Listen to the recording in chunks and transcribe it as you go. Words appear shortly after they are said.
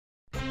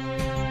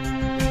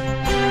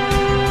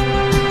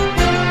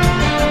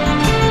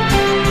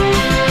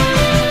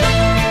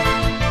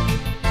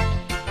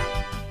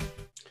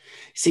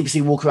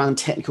CPC Walkaround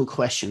Technical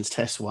Questions,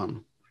 Test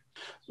 1.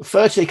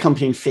 Refer to the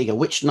accompanying figure.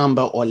 Which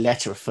number or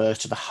letter refers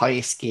to the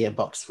highest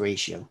gearbox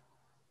ratio?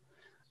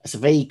 It's a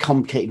very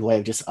complicated way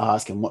of just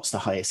asking what's the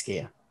highest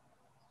gear.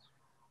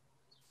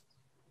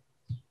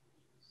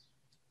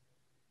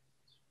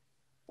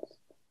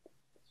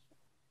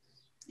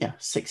 Yeah,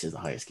 6 is the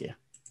highest gear.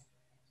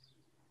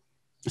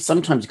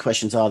 Sometimes the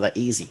questions are that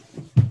easy.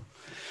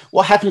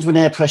 What happens when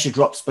air pressure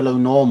drops below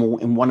normal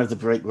in one of the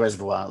brake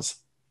reservoirs?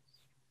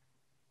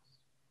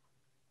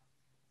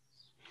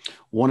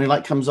 Warning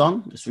light comes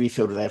on, it's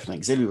refilled with air from an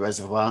auxiliary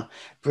reservoir,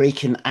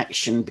 braking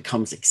action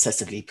becomes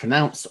excessively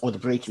pronounced, or the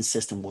braking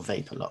system will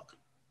vapor lock.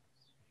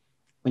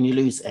 When you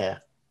lose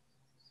air,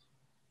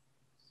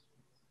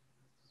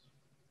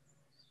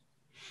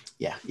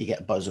 yeah, you get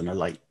a buzz on a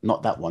light.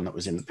 Not that one that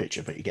was in the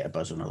picture, but you get a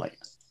buzz on a light.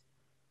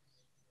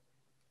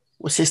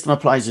 What system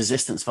applies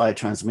resistance via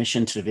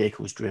transmission to the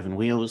vehicle's driven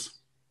wheels?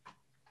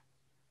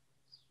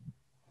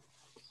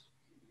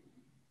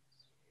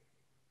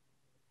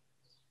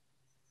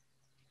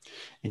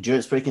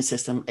 Endurance braking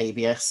system,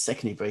 ABS,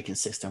 secondary braking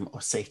system,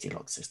 or safety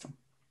lock system?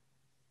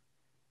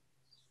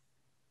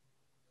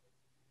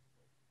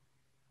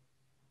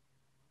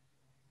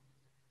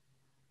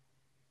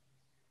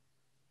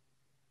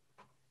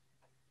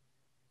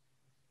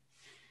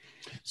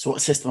 So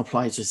what system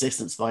applies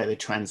resistance via the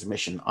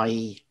transmission,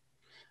 i.e.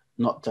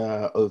 not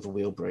over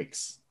wheel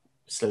brakes,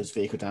 slows the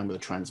vehicle down with a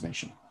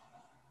transmission?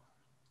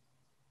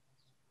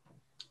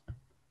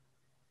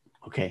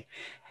 Okay,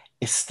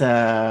 it's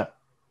the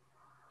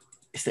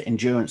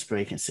endurance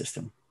braking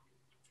system.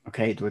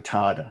 Okay, the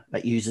retarder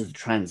that uses the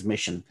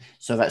transmission,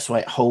 so that's why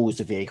it holds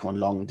the vehicle on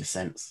long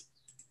descents.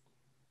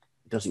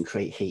 It doesn't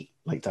create heat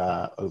like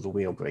the over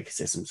wheel brake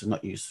system, so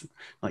not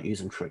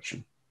using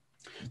friction.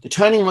 The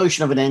turning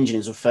motion of an engine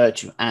is referred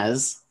to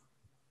as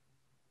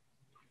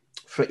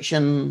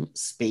friction,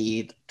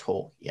 speed,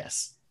 torque.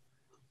 Yes.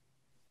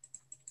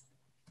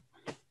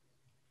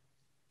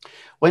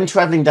 When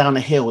traveling down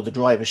a hill, the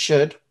driver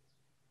should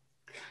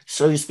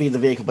slow speed the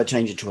vehicle by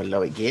changing to a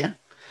lower gear.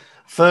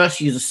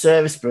 First, use a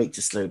service brake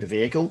to slow the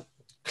vehicle.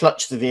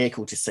 Clutch the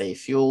vehicle to save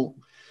fuel.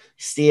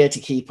 Steer to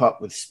keep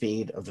up with the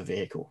speed of the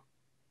vehicle.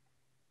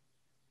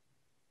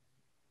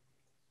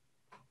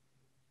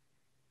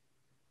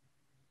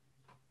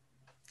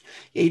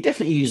 Yeah, you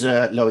definitely use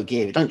a lower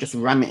gear. You don't just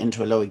ram it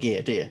into a lower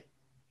gear, do you?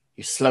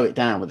 You slow it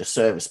down with a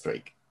service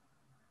brake.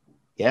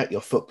 Yeah, your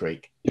foot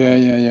brake. Yeah.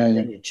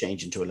 Then you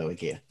change into a lower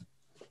gear.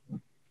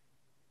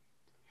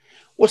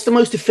 What's the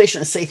most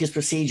efficient and safest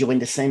procedure when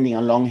descending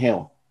a long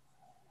hill?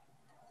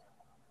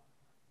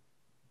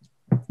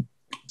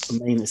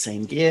 Remain the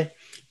same gear.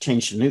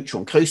 Change to neutral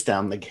and coast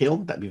down the hill.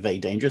 That'd be very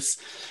dangerous.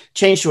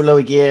 Change to a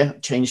lower gear.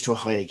 Change to a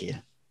higher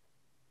gear.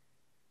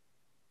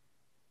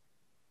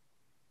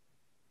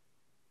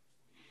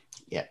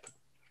 Yep.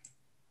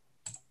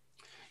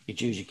 You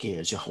choose your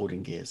gears. You're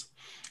holding gears.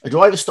 A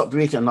driver stopped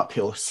braking on an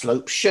uphill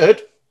slope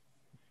should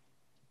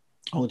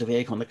hold the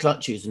vehicle on the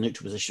clutch, use the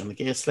neutral position on the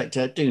gear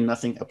selector, do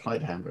nothing, apply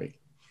the handbrake.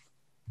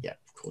 Yeah,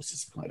 of course,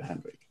 it's apply the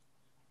handbrake.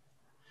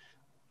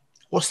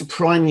 What's the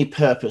primary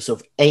purpose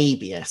of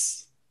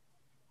ABS?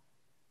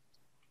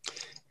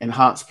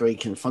 Enhance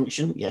braking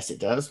function. Yes, it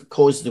does.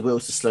 Causes the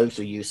wheels to slow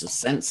through use of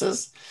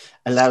sensors.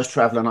 Allows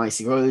travel on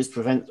icy roads.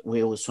 Prevent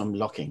wheels from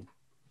locking.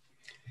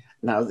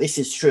 Now, this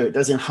is true. It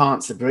does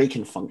enhance the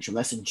braking function.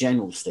 That's a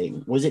general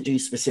statement. What does it do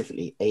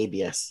specifically?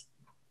 ABS.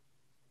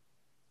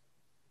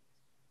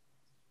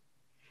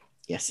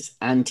 Yes, it's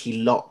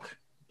anti-lock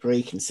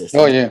braking system.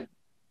 Oh, yeah.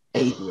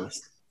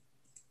 ABS.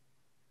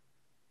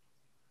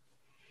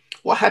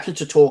 What happens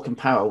to torque and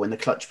power when the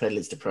clutch pedal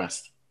is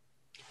depressed?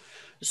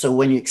 So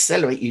when you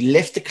accelerate, you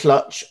lift the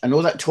clutch and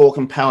all that torque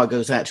and power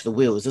goes out to the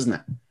wheels, doesn't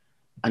it?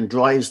 And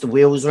drives the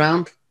wheels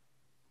around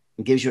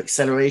and gives you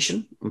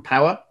acceleration and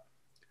power.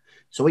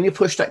 So when you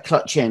push that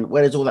clutch in,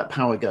 where does all that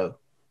power go?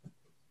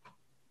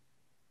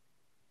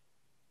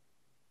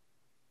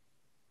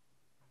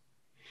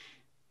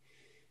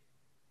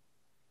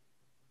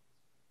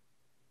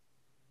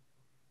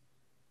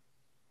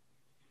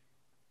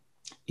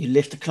 You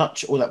lift the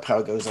clutch, all that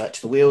power goes out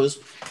to the wheels.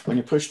 When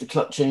you push the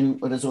clutch in,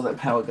 where does all that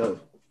power go?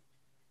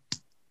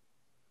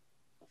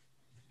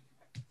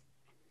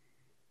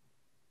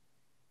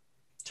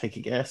 Take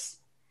a guess.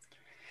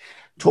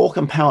 Torque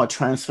and power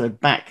transferred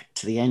back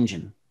to the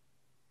engine.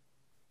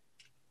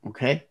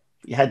 Okay,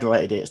 you had the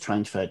right idea. It's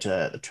transferred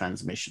to the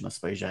transmission. I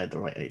suppose you had the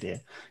right idea.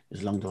 It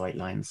was along the right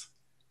lines.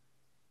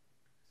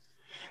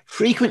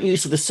 Frequent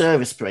use of the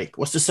service brake.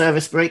 What's the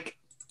service brake?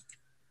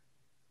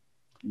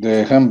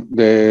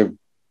 The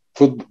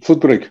foot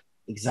brake.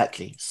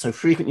 Exactly. So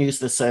frequent use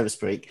of the service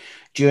brake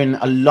during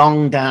a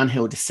long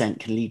downhill descent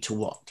can lead to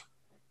what?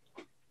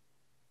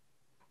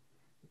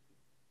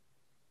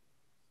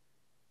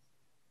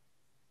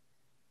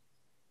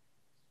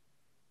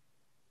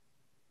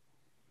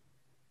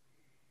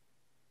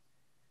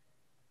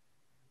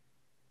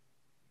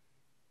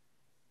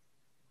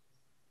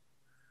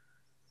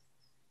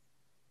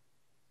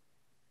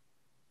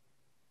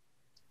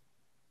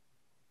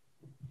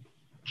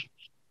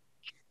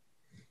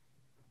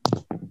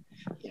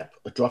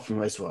 drop in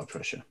reservoir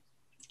pressure.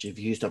 You've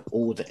used up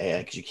all the air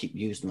because you keep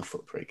using the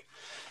foot brake.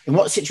 In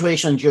what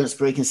situation are endurance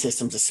braking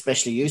systems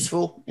especially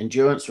useful?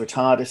 Endurance,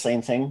 retarder,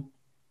 same thing.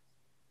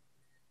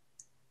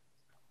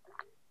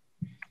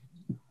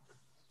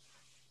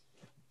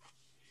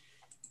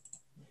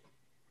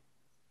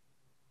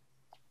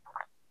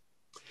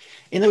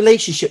 In the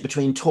relationship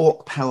between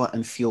torque, power,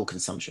 and fuel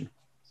consumption.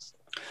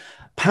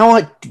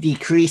 Power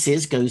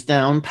decreases, goes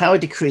down. Power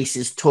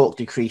decreases, torque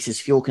decreases,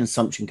 fuel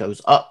consumption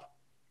goes up.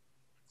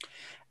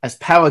 As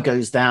power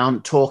goes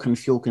down, torque and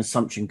fuel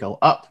consumption go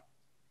up.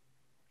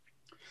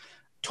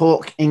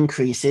 Torque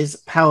increases,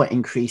 power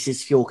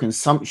increases, fuel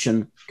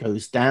consumption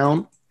goes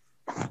down.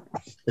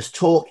 As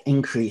torque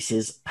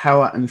increases,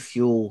 power and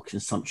fuel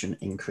consumption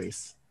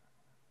increase.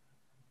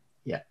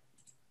 Yeah.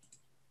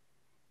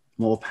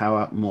 More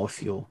power, more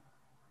fuel.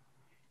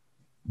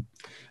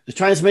 The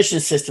transmission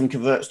system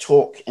converts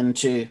torque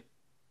into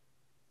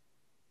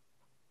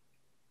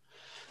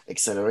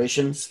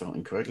acceleration, spelled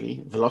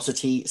incorrectly,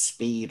 velocity,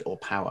 speed, or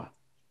power.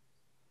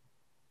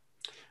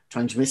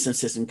 Transmission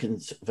system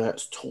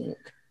converts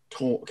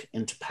torque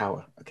into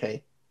power,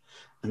 okay?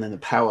 And then the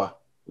power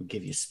will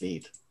give you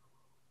speed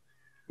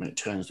when it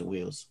turns the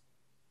wheels.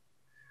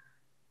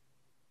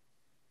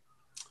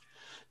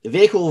 The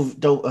vehicle,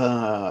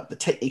 the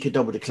technique of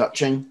double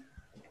declutching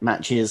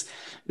matches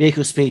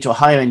vehicle speed to a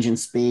higher engine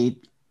speed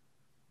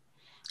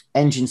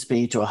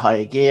to a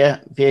higher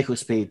gear, vehicle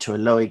speed to a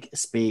lower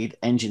speed,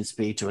 engine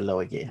speed to a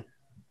lower gear.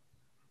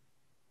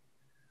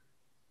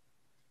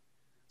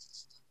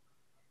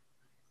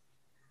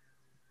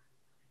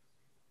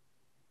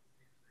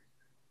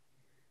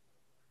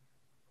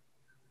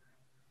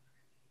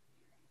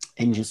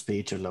 Engine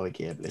speed to a lower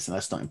gear. But listen,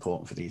 that's not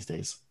important for these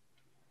days.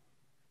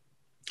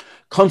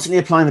 Constantly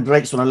applying the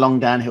brakes on a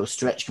long downhill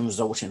stretch can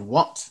result in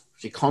what?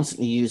 If you're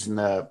constantly using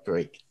the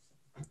brake,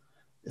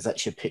 there's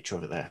actually a picture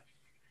of it there.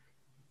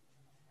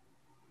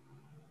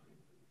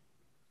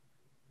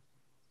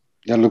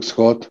 That looks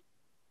hot.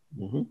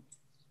 Mm-hmm.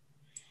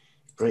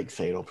 Brake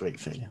fail or brake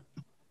failure.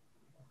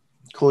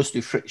 Caused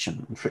through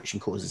friction, and friction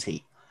causes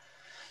heat.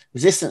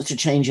 Resistance to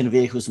change in a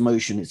vehicle's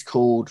motion is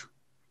called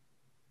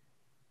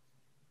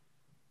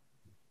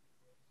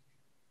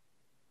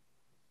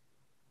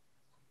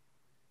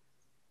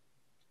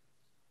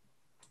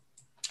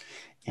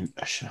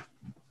inertia.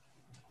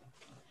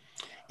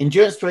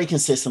 Endurance braking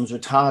systems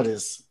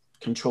retarders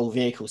control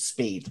vehicle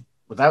speed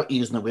without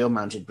using the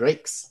wheel-mounted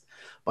brakes,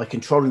 by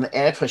controlling the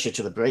air pressure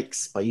to the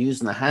brakes, by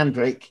using the hand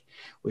brake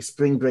with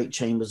spring brake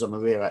chambers on the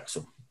rear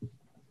axle.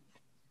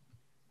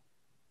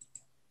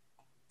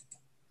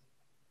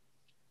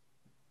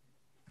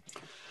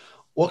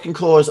 What can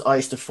cause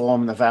ice to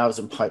form in the valves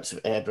and pipes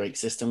of air brake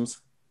systems?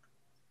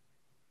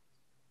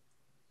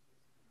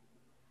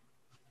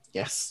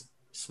 Yes,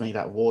 it's made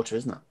out of water,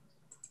 isn't it?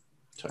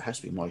 So it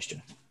has to be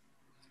moisture.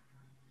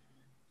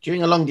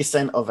 During a long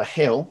descent of a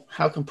hill,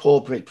 how can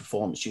poor brake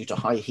performance due to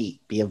high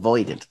heat be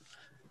avoided?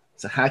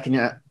 So how can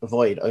you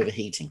avoid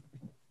overheating?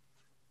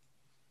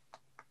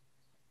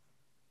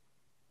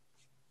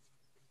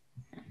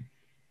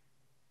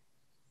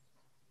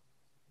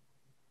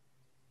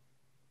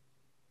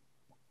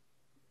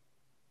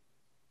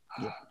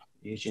 Yeah,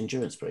 use your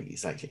endurance brake,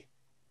 exactly.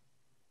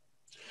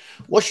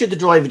 What should the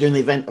driver do in the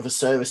event of a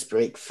service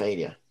brake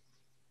failure?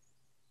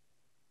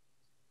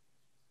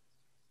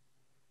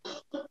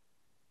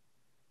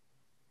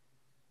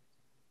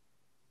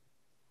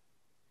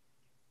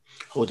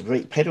 Hold the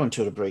brake pedal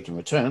until the braking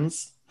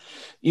returns.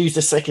 Use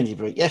the secondary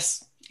brake.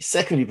 Yes,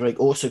 secondary brake,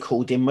 also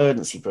called the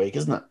emergency brake,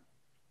 isn't it?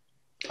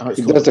 That's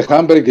the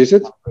handbrake, is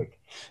it?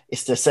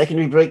 It's the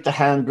secondary brake, the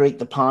hand brake,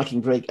 the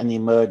parking brake, and the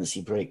emergency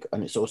brake,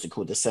 and it's also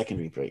called the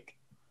secondary brake.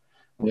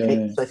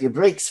 Okay, yeah. So if your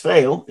brakes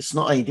fail, it's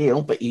not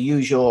ideal, but you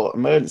use your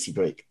emergency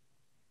brake.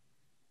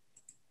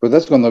 But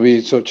that's going to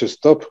be such a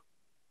stop.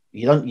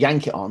 You don't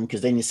yank it on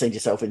because then you send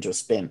yourself into a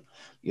spin.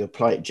 You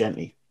apply it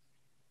gently.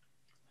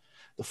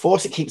 The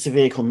force that keeps the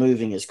vehicle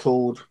moving is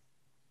called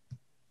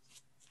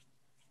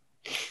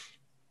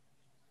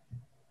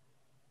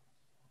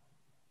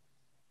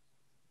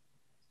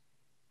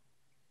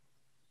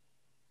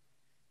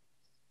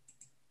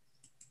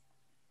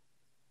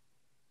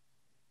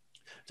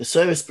the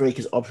service brake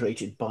is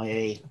operated by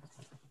a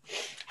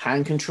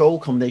hand control,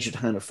 combination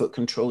of hand and foot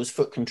control,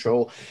 foot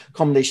control,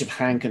 combination of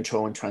hand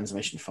control and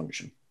transmission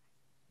function.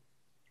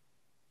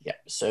 Yeah,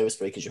 service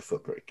brake is your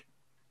foot brake.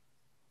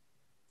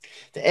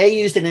 The air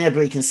used in air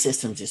braking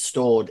systems is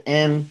stored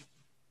in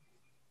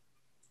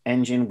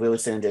engine, wheel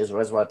cylinders,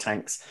 reservoir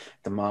tanks,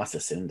 the master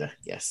cylinder.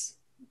 Yes,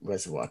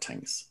 reservoir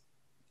tanks.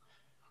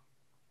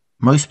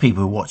 Most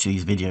people who watch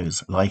these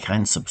videos like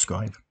and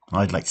subscribe.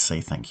 I'd like to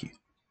say thank you.